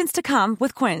vacations to come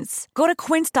with Quince. Go to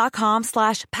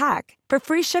quince.com/pack for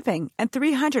free shipping and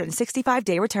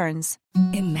 365-day returns.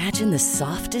 Imagine the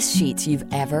softest sheets you've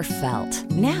ever felt.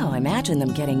 Now imagine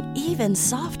them getting even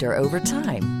softer over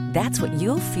time. That's what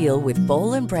you'll feel with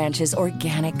Boll & Branch's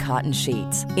organic cotton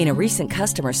sheets. In a recent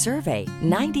customer survey,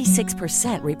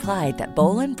 96% replied that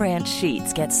Boll & Branch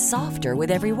sheets get softer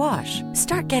with every wash.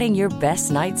 Start getting your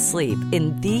best night's sleep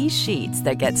in these sheets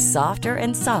that get softer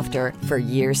and softer for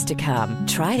years to come.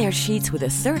 Try their sheets with a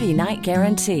 30-night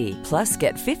guarantee. Plus,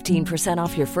 get 15%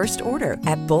 off your first order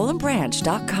at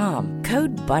bollandbranch.com.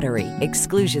 Code BUTTERY.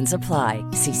 Exclusions apply.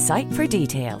 See site for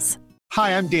details.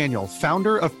 Hi, I'm Daniel,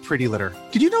 founder of Pretty Litter.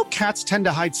 Did you know cats tend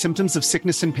to hide symptoms of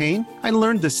sickness and pain? I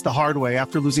learned this the hard way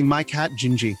after losing my cat,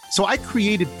 Gingy. So I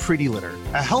created Pretty Litter,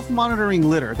 a health monitoring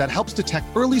litter that helps detect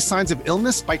early signs of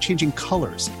illness by changing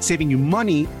colors, saving you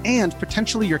money and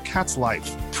potentially your cat's life.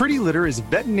 Pretty Litter is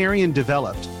veterinarian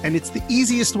developed, and it's the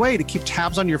easiest way to keep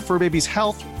tabs on your fur baby's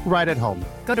health right at home.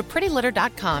 Go to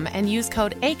prettylitter.com and use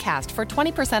code ACAST for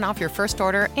 20% off your first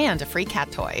order and a free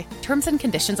cat toy. Terms and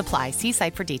conditions apply. See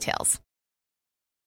site for details.